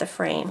keep it with the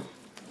frame.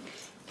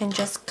 And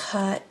just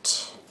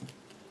cut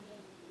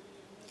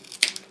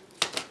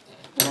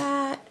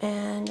that.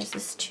 And this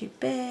is too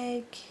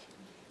big.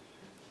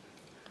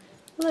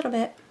 A little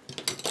bit.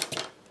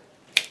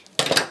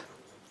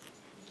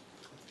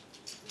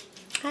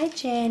 Hi,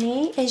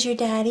 Jenny. Is your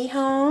daddy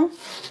home?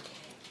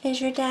 Is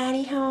your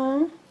daddy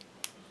home?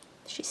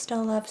 She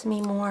still loves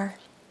me more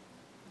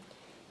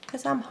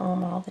because I'm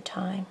home all the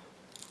time.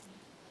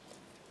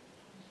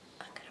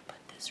 I'm going to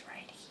put this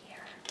right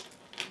here.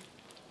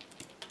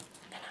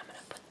 And I'm going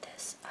to put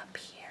this up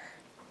here.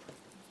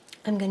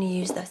 I'm going to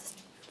use this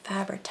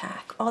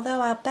Fabri-Tac.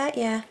 Although I'll bet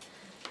you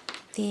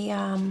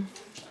the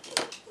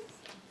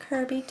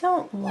Kirby,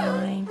 don't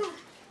whine.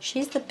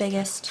 She's the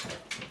biggest.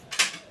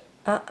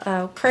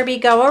 Uh-oh. Kirby,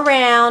 go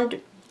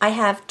around. I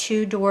have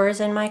 2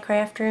 doors in my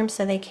craft room,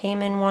 so they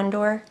came in one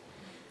door.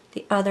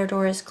 The other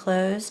door is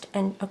closed,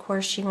 and of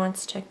course she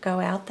wants to go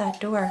out that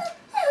door.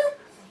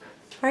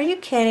 Are you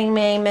kidding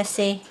me,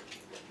 Missy?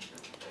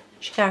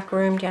 She got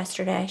groomed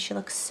yesterday. She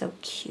looks so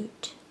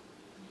cute.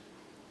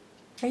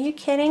 Are you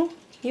kidding?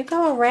 You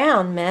go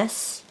around,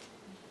 miss.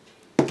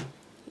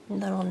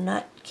 Little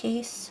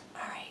nutcase.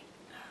 All right.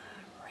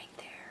 Right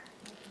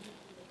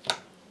there.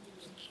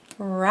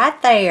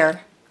 Right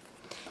there.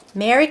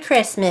 Merry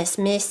Christmas,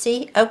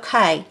 Missy.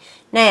 Okay,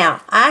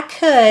 now I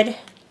could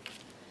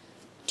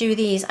do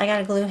these. I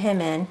gotta glue him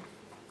in.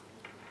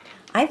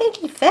 I think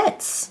he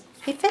fits.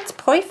 He fits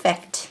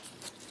perfect.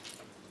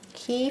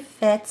 He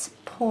fits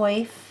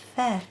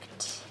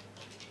perfect.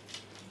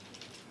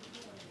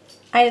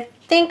 I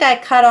think I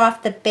cut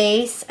off the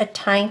base a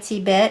tiny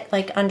bit,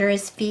 like under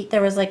his feet.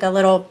 There was like a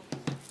little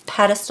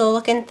pedestal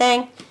looking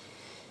thing.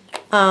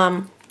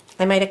 I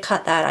might have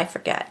cut that, I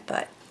forget,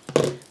 but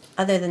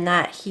other than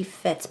that, he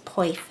fits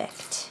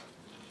perfect.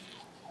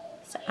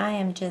 So I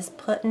am just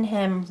putting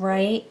him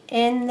right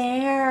in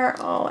there.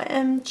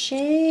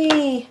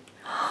 OMG.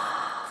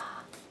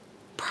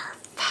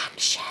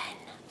 Perfection.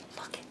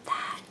 Look at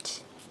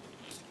that.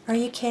 Are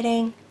you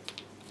kidding?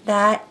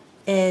 That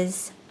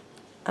is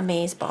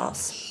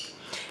amazeballs.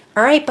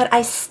 All right, but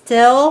I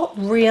still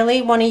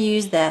really want to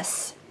use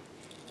this.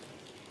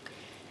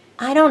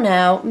 I don't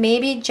know,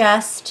 maybe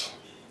just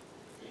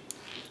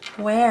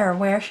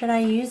where should I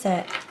use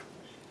it?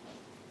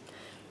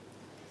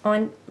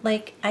 On,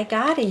 like, I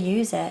gotta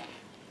use it.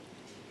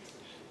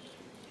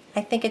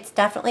 I think it's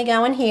definitely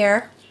going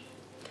here.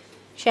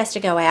 She has to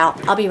go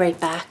out. I'll be right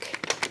back.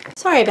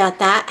 Sorry about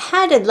that.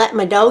 Had to let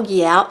my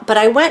doggie out, but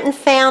I went and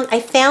found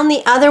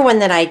the other one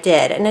that I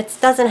did, and it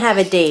doesn't have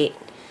a date.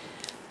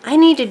 I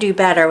need to do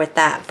better with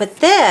that. But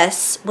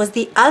this was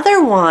the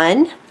other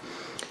one,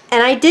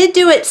 and I did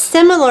do it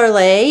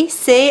similarly.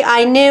 See,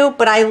 I knew,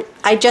 but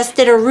I just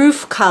did a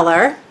roof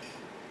color.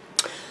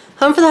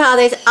 Home for the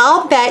Holidays.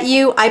 I'll bet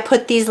you I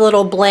put these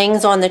little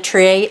blings on the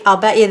tree. I'll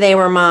bet you they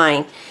were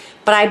mine.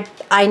 But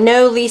I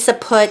know Lisa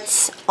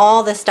puts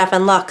all this stuff,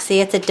 and look, see,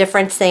 it's a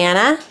different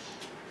Santa.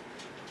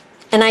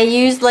 And I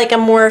used like a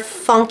more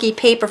funky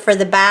paper for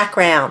the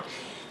background.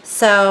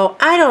 So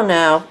I don't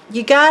know.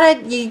 You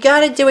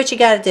gotta do what you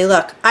gotta do.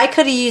 Look, I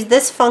could have used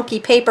this funky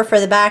paper for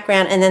the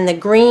background and then the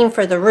green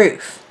for the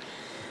roof.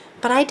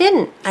 But I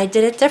didn't. I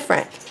did it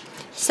different.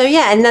 So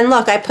yeah, and then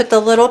look, I put the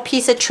little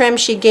piece of trim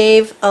she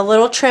gave, a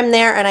little trim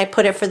there, and I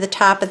put it for the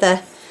top of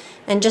the,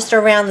 and just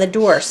around the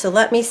door. So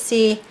let me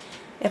see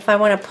if I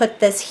want to put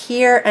this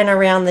here and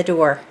around the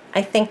door.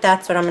 I think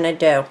that's what I'm going to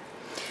do.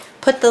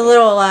 Put the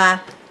little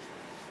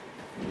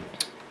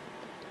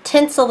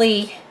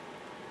tinsely,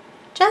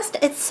 just,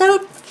 it's so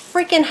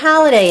freaking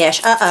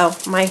holiday-ish. Uh-oh,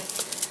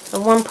 the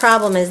one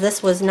problem is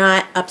this was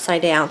not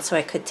upside down, so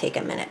I could take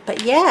a minute.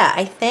 But yeah,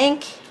 I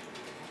think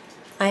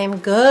I am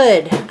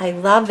good. I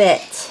love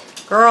it.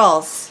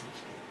 Girls,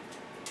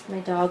 my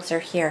dogs are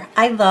here.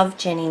 I love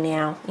Jenny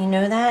now. You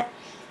know that?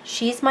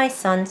 She's my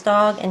son's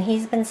dog, and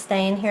he's been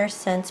staying here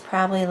since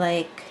probably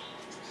like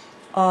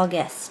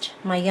August.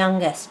 My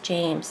youngest,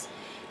 James.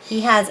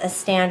 He has a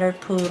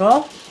standard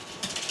poodle,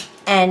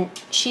 and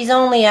she's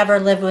only ever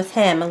lived with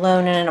him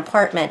alone in an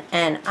apartment,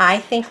 and I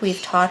think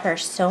we've taught her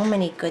so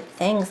many good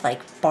things,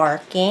 like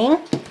barking.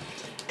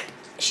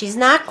 She's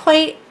not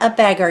quite a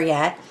beggar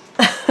yet.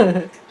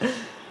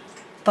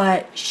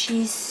 But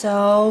she's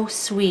so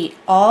sweet.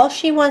 All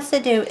she wants to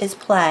do is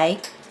play.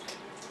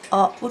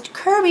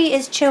 Kirby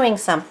is chewing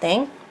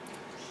something.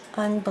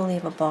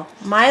 Unbelievable.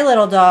 My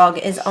little dog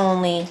is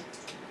only...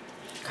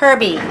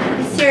 Kirby,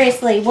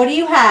 seriously, what do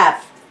you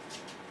have?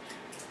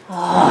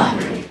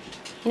 Oh.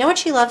 You know what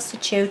she loves to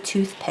chew?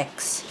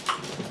 Toothpicks.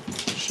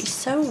 She's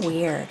so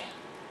weird.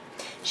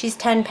 She's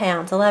 10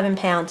 pounds, 11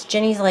 pounds.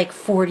 Ginny's like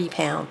 40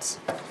 pounds.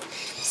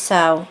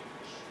 So...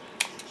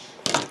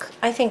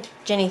 I think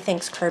Ginny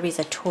thinks Kirby's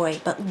a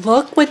toy, but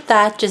look what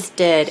that just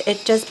did.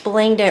 It just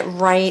blinged it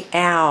right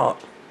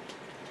out.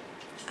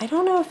 I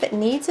don't know if it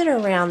needs it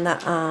around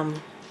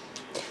the,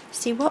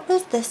 see, what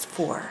was this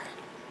for?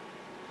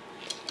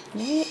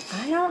 Maybe,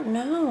 I don't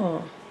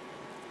know.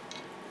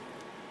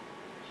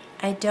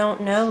 I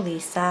don't know,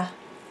 Lisa.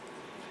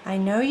 I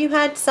know you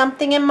had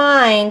something in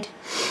mind.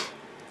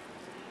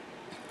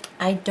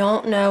 I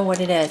don't know what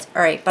it is.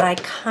 All right, but I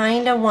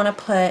kind of want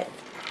to put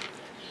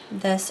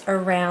this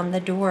around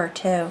the door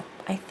too.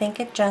 I think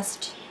it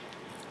just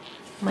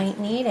might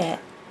need it.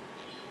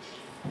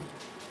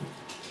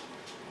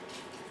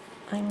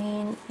 I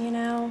mean, you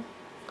know,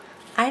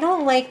 I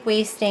don't like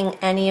wasting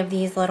any of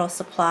these little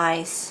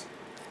supplies.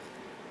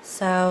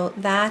 So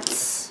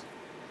that's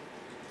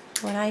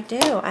what I do.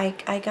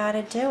 I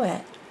gotta do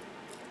it.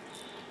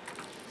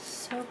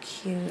 So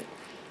cute.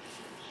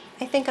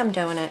 I think I'm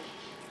doing it.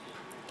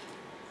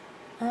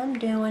 I'm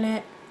doing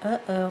it.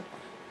 Uh-oh.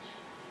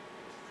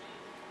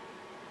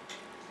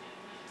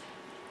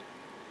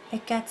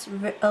 It gets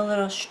a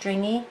little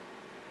stringy.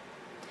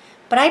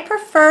 But I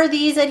prefer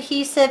these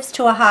adhesives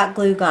to a hot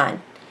glue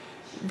gun.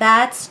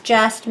 That's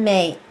just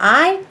me.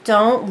 I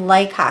don't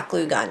like hot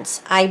glue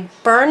guns. I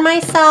burn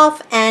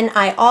myself, and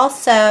I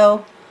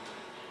also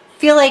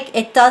feel like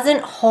it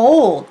doesn't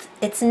hold.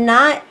 It's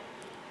not,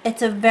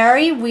 it's a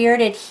very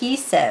weird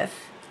adhesive.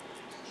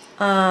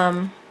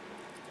 Gotta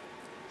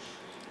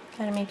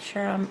make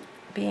sure I'm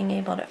being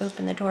able to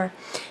open the door.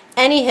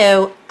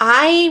 Anywho,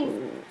 I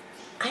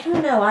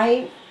don't know,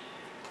 I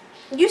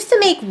used to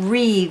make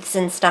wreaths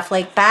and stuff,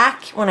 like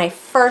back when I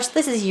first,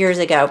 this is years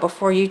ago,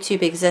 before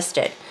YouTube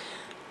existed.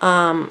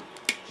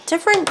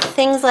 Different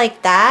things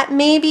like that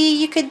maybe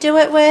you could do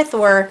it with,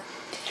 or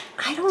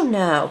I don't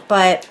know,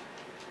 but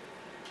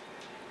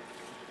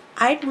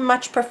I'd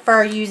much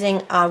prefer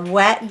using a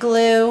wet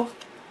glue.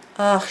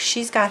 Ugh,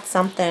 she's got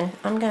something.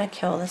 I'm gonna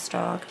kill this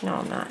dog. No,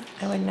 I'm not.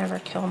 I would never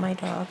kill my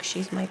dog.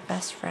 She's my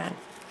best friend.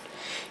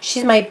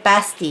 She's my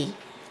bestie.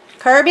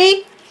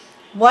 Kirby,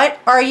 what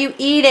are you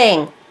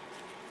eating?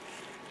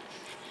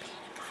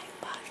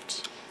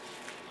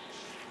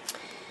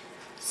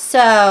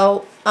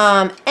 So,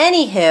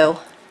 anywho,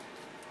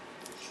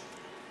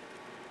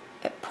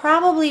 it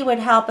probably would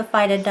help if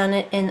I'd have done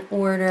it in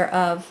order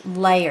of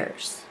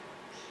layers.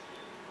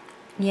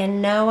 You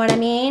know what I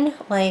mean?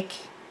 Like,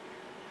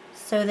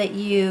 so that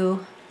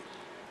you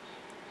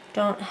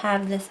don't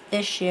have this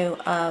issue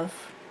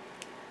of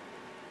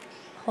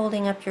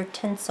holding up your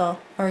tinsel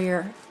or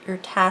your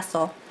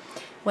tassel,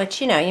 which,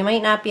 you know, you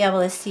might not be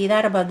able to see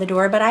that above the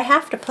door, but I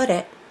have to put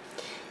it.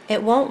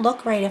 It won't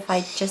look right if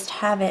I just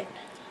have it.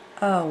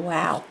 Oh,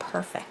 wow,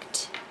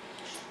 perfect.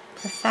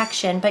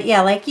 Perfection. But yeah,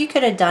 like you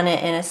could have done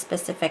it in a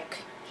specific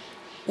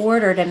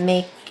order to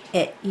make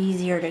it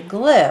easier to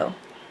glue.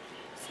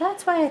 So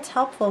that's why it's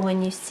helpful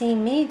when you see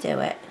me do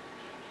it.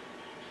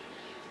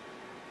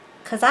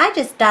 Because I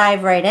just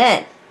dive right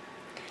in.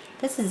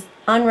 This is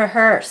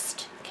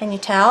unrehearsed. Can you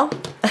tell?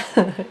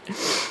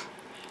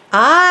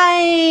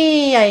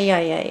 I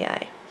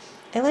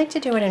like to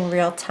do it in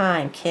real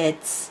time,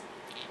 kids.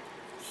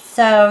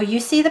 So you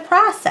see the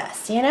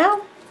process, you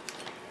know?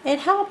 It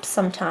helps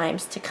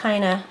sometimes to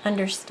kind of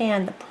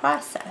understand the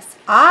process.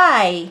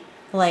 I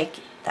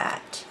like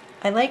that.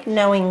 I like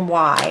knowing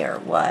why or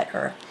what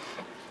or...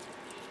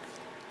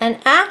 And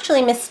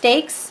actually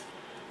mistakes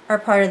are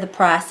part of the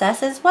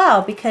process as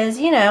well because,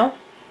 you know,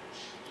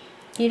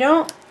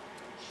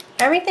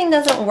 everything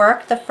doesn't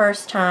work the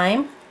first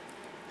time.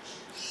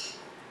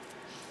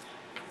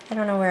 I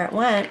don't know where it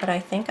went, but I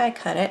think I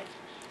cut it.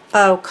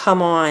 Oh,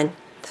 come on.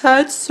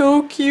 That's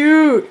so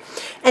cute.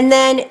 And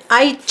then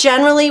I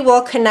generally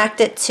will connect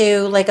it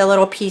to like a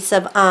little piece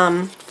of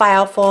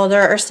file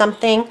folder or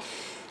something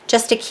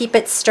just to keep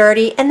it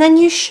sturdy. And then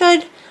you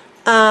should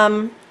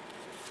sign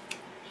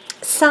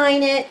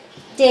it,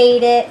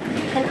 date it,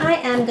 and I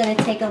am going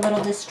to take a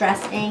little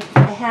distress ink.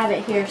 I have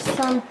it here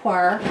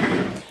somewhere.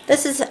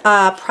 This is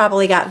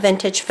probably got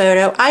vintage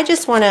photo. I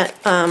just want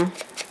to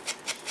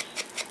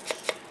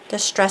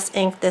distress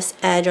ink this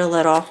edge a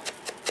little.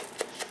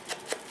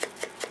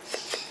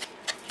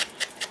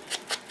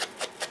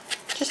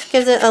 Just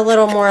gives it a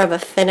little more of a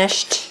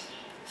finished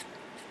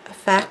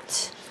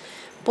effect.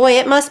 Boy,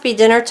 it must be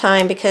dinner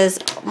time because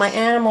my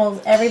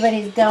animals,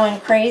 everybody's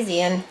going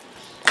crazy, and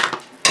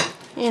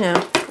you know,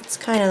 it's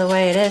kind of the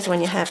way it is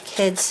when you have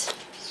kids.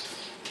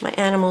 My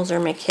animals are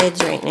my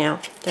kids right now.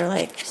 They're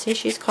like, see,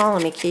 she's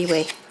calling me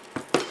Kiwi.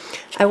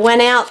 I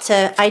went out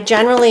to, I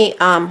generally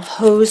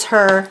hose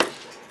her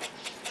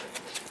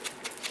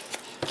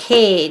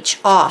cage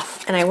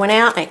off, and I went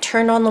out, I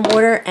turned on the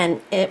water,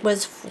 and it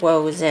was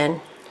frozen.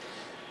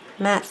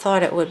 Matt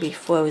thought it would be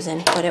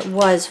frozen, but it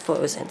was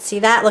frozen. See,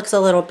 that looks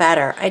a little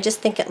better. I just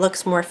think it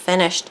looks more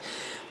finished.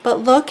 But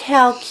look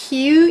how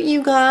cute,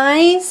 you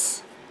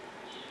guys.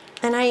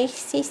 And I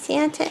see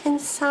Santa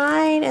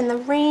inside and the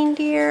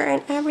reindeer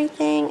and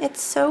everything.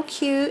 It's so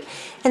cute.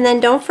 And then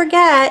don't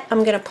forget,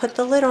 I'm going to put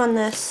the lid on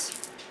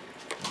this.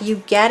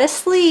 You get a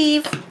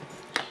sleeve.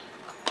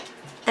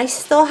 I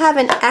still have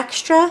an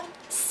extra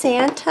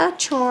Santa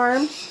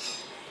charm.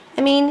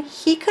 I mean,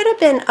 he could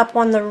have been up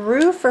on the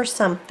roof or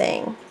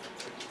something.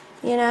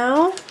 You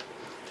know?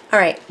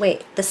 Alright,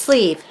 wait, the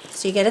sleeve.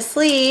 So you get a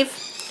sleeve,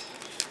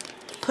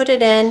 put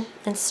it in,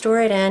 and store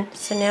it in.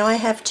 So now I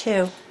have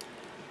two.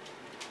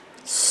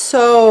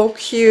 So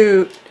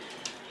cute.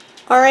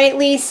 Alright,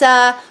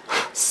 Lisa.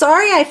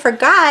 Sorry I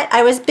forgot.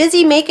 I was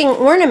busy making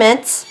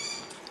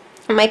ornaments.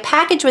 And my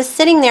package was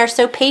sitting there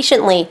so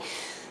patiently.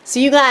 So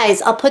you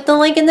guys, I'll put the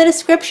link in the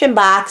description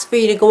box for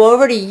you to go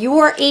over to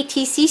your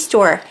ATC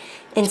store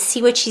and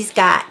see what she's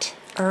got.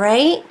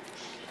 Alright?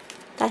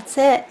 That's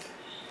it.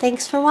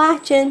 Thanks for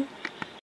watching.